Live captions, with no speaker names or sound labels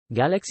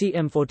Galaxy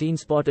M14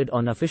 spotted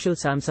on official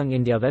Samsung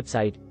India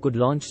website, could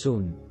launch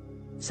soon.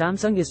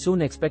 Samsung is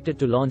soon expected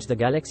to launch the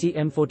Galaxy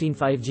M14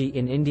 5G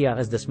in India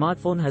as the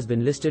smartphone has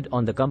been listed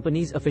on the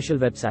company's official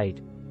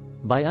website.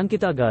 By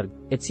Ankita Garg,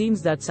 it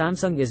seems that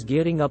Samsung is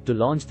gearing up to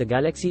launch the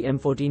Galaxy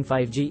M14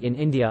 5G in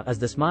India as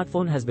the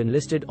smartphone has been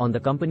listed on the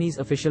company's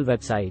official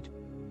website.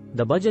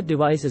 The budget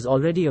device is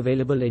already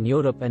available in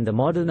Europe and the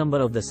model number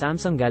of the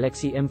Samsung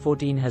Galaxy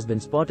M14 has been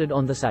spotted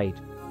on the site.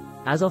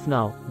 As of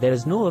now, there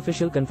is no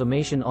official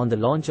confirmation on the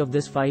launch of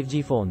this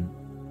 5G phone.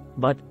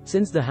 But,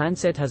 since the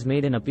handset has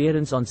made an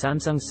appearance on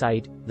Samsung's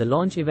site, the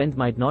launch event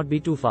might not be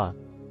too far.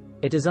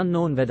 It is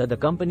unknown whether the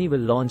company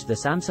will launch the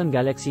Samsung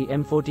Galaxy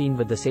M14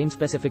 with the same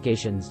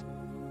specifications.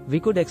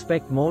 We could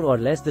expect more or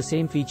less the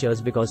same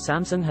features because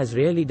Samsung has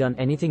rarely done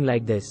anything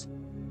like this.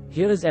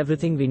 Here is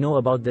everything we know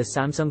about this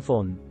Samsung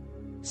phone.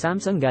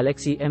 Samsung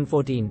Galaxy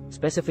M14,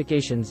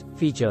 specifications,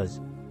 features.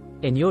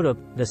 In Europe,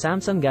 the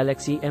Samsung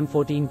Galaxy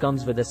M14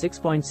 comes with a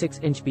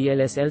 6.6-inch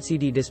PLS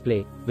LCD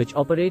display, which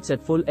operates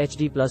at full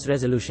HD Plus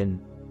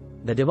resolution.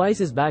 The device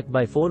is backed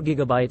by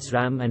 4GB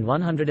RAM and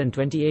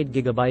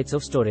 128GB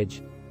of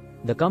storage.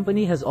 The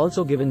company has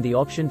also given the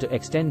option to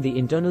extend the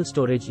internal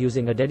storage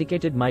using a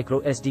dedicated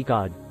micro SD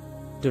card.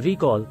 To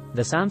recall,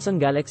 the Samsung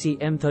Galaxy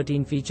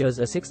M13 features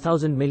a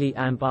 6000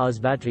 mAh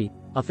battery,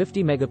 a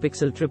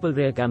 50-megapixel triple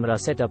rear camera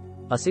setup,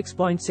 a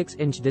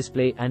 6.6-inch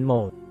display and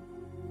more.